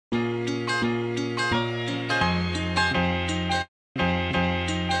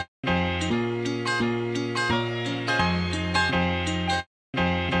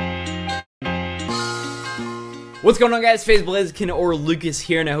What's going on, guys? FaZe Blaziken or Lucas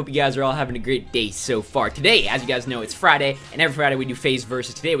here, and I hope you guys are all having a great day so far. Today, as you guys know, it's Friday, and every Friday we do FaZe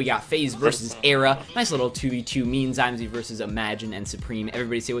versus. Today we got FaZe versus eRa. Nice little 2v2, me and Zymzy versus Imagine and Supreme.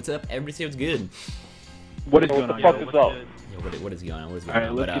 Everybody say what's up. Everybody say what's good. What is going on? What is going on? What is going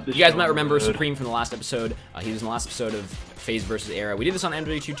on? But, you guys might remember Supreme from the last episode. He was in the last episode of FaZe versus eRa. We did this on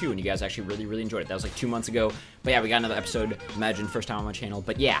MW2 too, and you guys actually really enjoyed it. That was like 2 months ago. But yeah, we got another episode. Imagine, first time on my channel.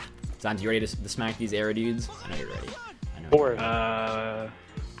 But yeah, Zymzy, you ready to smack these eRa dudes? I know you're ready.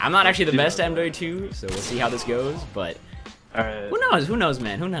 I'm not actually the best at MW2, so we'll see how this goes, but who knows? Who knows,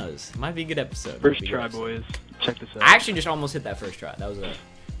 man? Who knows? Might be a good episode. First try, boys. Check this out. I actually just almost hit that first try. That was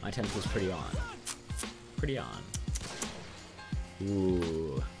my attempt was pretty on.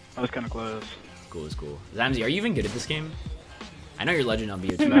 Ooh. That was kind of close. Cool. Zymzy, are you even good at this game? I know you're legend on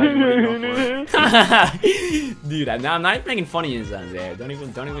BO2. Dude, I'm not even making fun of you, Zymzy.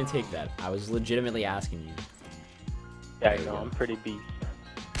 Don't even take that. I was legitimately asking you. Yeah, I know, I'm pretty beast.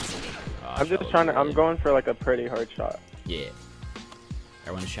 I'm just trying to, I'm going for like a pretty hard shot. Yeah.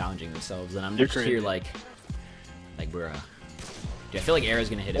 Everyone's challenging themselves, and I'm just here like bruh. Dude, I feel like eRa's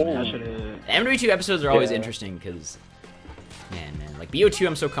gonna hit it, man. MW2 episodes are always interesting, because, man, like BO2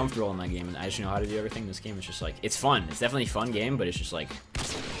 I'm so comfortable in that game, and I just know how to do everything. This game is just like, it's fun. It's definitely a fun game, but it's just like,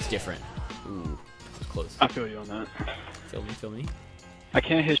 it's different. Ooh, it's close. I feel you on that. Feel me? I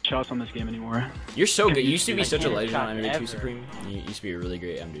can't hit shots on this game anymore. You're so good. You used to be such a legend on MW2 Supreme. You used to be a really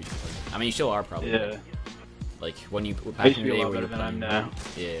great MW2 player. I mean, you still are probably. Yeah. Like when you back in the day when you were playing. Now.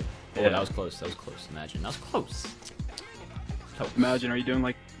 Yeah. Oh, that was close. That was close. Imagine. That was close. Imagine. Are you doing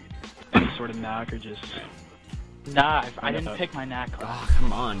like any sort of knack or just? Nah, I didn't pick my knack card. Oh,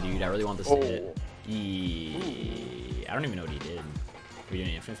 come on, dude. I really want this to hit. I don't even know what he did. Are you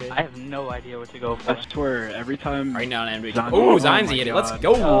doing infinite fade? I have no idea what to go for. I swear, every time. Right now on MW2. Oh, Zymzy hit it. Let's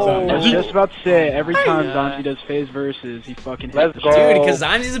go. I was just about to say, every time Zymzy does FaZe versus, he fucking hits the shot. Dude, because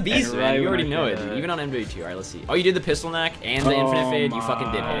Zymzy's a beast, man. You already know it, dude. Even on MW2. Alright, let's see. Oh, you did the pistol knack and the infinite fade. You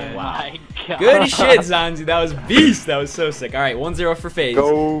fucking did it. Wow. Good shit, Zymzy. That was beast. That was so sick. Alright, 1-0 for FaZe.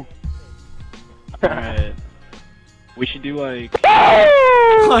 Go. Alright. We should do like.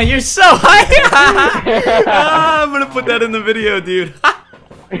 Oh, you're so high. I'm gonna put that in the video, dude.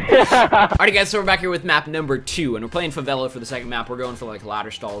 Alright, guys, so we're back here with map number 2, and we're playing Favela for the second map. We're going for like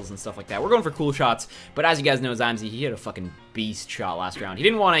ladder stalls and stuff like that. We're going for cool shots, but as you guys know, Zymzy, he hit a fucking beast shot last round. He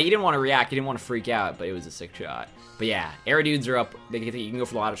didn't want to react, he didn't want to freak out, but it was a sick shot. But yeah, eRa dudes are up. You can go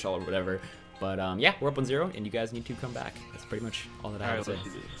for the ladder stall or whatever. But yeah, we're up 1-0, and you guys need to come back. That's pretty much all that I have to say.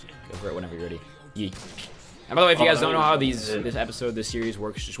 Go for it whenever you're ready. Yeet. And by the way, if you guys don't know how this series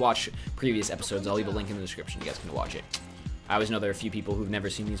works, just watch previous episodes. I'll leave a link in the description. You guys can watch it. I always know there are a few people who've never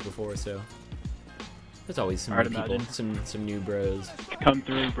seen these before, so there's always some new people, some new bros. Come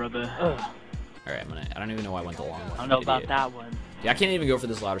through, brother. Alright, I don't even know why I went the long one. I don't know about that one. Yeah, I can't even go for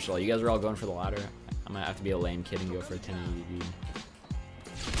this ladder stall. You guys are all going for the ladder. I might have to be a lame kid and go for a 1080, dude.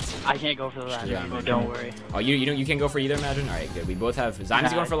 I can't go for the ladder, so don't worry. Oh, you can't go for either, Imagine? Alright, good. We both have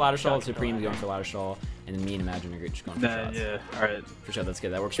Zym's going for ladder stall, Supreme's going for ladder stall, and then me and Imagine are just going for shots. Yeah, alright. For sure, that's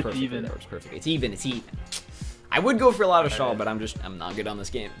good. That works perfectly. That works perfect. It's even. I would go for a ladder stall, but I'm not good on this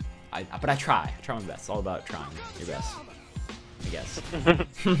game. But I try. I try my best. It's all about trying your best, I guess.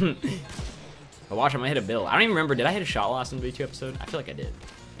 But watch, I'm gonna hit a bill. I don't even remember. Did I hit a shot last in the MW2 episode? I feel like I did.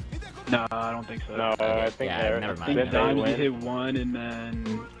 No, I don't think so. No, I think never mind. I think Zymzy hit 1 and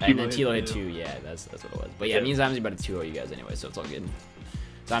then. Tilo hit 2. Yeah, that's what it was. But yeah, me and Zymzy about to 2-0 you guys anyway, so it's all good.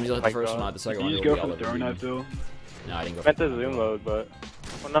 Zymzy will hit the first one, not the second one. Did you just go for the throwing knife, Bill? No, I didn't go. I meant to zoom load, but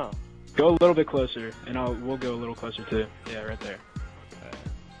no. Go a little bit closer, and we'll go a little closer too. Yeah, right there.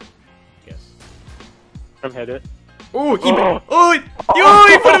 Guess. Come hit it. Ooh, keep it. Oh, he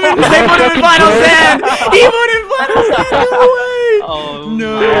put him in final stand. He put him in final stand. No way. Oh no.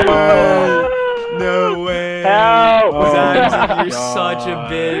 No way. Help. Zymzy, you're such a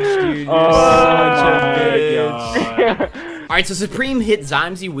bitch, dude. You're such a bitch. Alright, so Supreme hit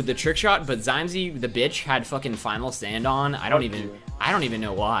Zymzy with the trick shot, but Zymzy, the bitch, had fucking final stand on. I don't even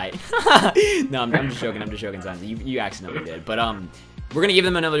know why. No, I'm just joking, Zymzy. You accidentally did. But we're gonna give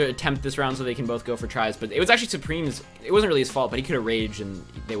them another attempt this round so they can both go for tries. But it was actually Supreme's. It wasn't really his fault, but he could have raged and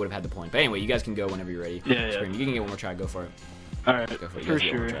they would have had the point. But anyway, you guys can go whenever you're ready. Yeah, Supreme, you can get one more try. Go for it. Alright, for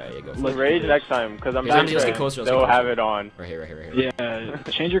sure. Let's rage next time, because I'm pretty sure they'll have it on. Right here. Yeah,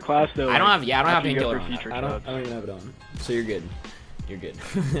 change your class though. I don't have painkiller on. I don't even have it on. So you're good.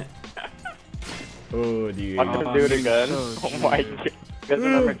 Oh, dude. I'm gonna do it again. Oh my god. You guys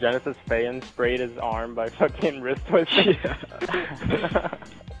remember Genesis Fan sprayed his arm by fucking wrist twisting? Yeah.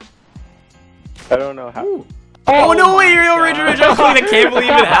 I don't know how. Oh, no way, you're original. I can't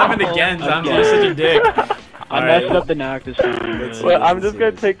believe it happened again. I'm just such a dick. I messed up the knack this time. Well, I'm just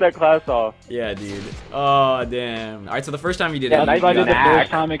gonna take that class off. Yeah, dude. Oh, damn. All right, so the first time you did Yeah, it. I I did did the knack.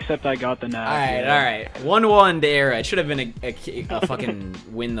 first time, except I got the knack. All right. 1-1 to eRa. It should have been a fucking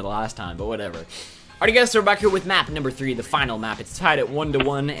win the last time, but whatever. Alright guys, so we're back here with map number 3, the final map. It's tied at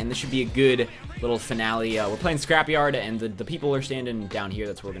 1-1, and this should be a good little finale. We're playing Scrapyard, and the people are standing down here.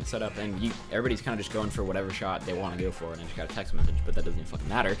 That's where we're going to set up, and everybody's kind of just going for whatever shot they want to go for, and I just got a text message, but that doesn't even fucking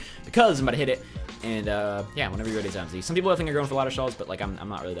matter, because I'm about to hit it, and yeah, whenever you're ready, Zamzy. Some people I think are going for ladder shots, but like I'm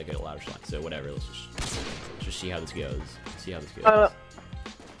not really that good at ladder shots, so whatever. Let's just see how this goes.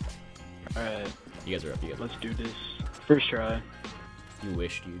 Alright. You guys are up. Let's do this. First try. You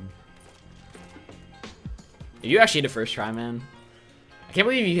wish, dude. You actually hit a first try, man. I can't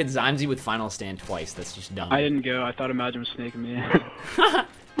believe you hit Zymzy with final stand twice. That's just dumb. I didn't go. I thought Imagine was snaking me.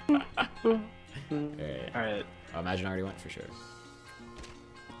 Alright. Oh, Imagine already went for sure.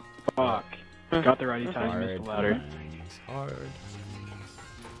 Fuck. Got the righty time, missed the ladder. Hard.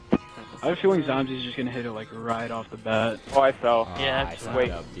 I have a feeling Zymzy's just gonna hit it like right off the bat. Oh, I fell. Yeah, I that's fucked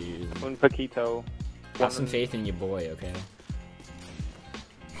wait. up, dude. Un poquito. Have some faith in your boy, okay?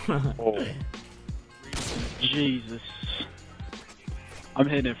 Oh. Jesus. I'm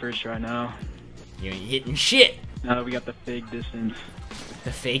hitting it first try now. You ain't hitting shit! Now that we got the fake distance.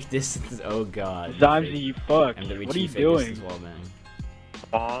 The fake distance, oh god. Zymzy, you fuck. MW2 What are you fake doing? distance wall bang.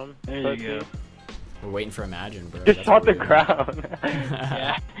 Bomb. There you go. We're waiting for Imagine, bro. Just That's shot the what we're doing. ground.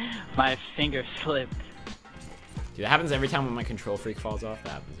 Yeah, my finger slipped. Dude, that happens every time when my control freak falls off.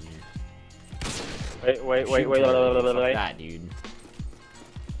 That happens to me. Wait. Fuck that, dude.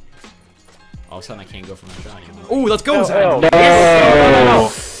 All of a sudden, I can't go for my shot anymore. Ooh, let's go, Zymzy!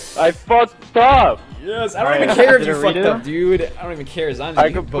 Yes! I fucked up! Yes, I don't even care if Did you it fucked redo? up, dude. I don't even care. Zymzy, I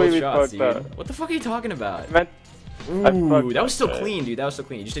you hit both completely shots, fucked dude. up. What the fuck are you talking about? I Ooh, fucked that was still up. clean, dude. That was still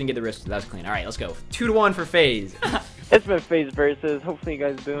clean. You just didn't get the risk. That was clean. All right, let's go. 2-1 for FaZe. It's been FaZe versus. Hopefully you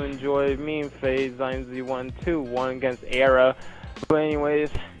guys do enjoy. Me and FaZe, Zymzy 1-2-1 against eRa. But anyways,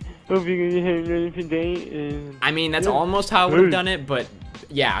 hope you can hear me today. I mean, that's almost how I would have done it, but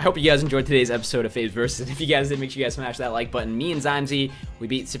yeah, I hope you guys enjoyed today's episode of FaZe versus. If you guys did, make sure you guys smash that like button. Me and Zymzy, we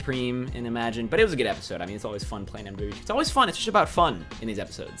beat Supreme and Imagine, but it was a good episode. I mean, it's always fun playing MW2. It's always fun. It's just about fun in these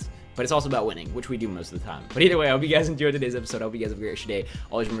episodes. But it's also about winning, which we do most of the time. But either way, I hope you guys enjoyed today's episode. I hope you guys have a great day.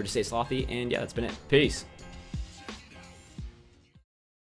 Always remember to stay slothy, and yeah, that's been it. Peace.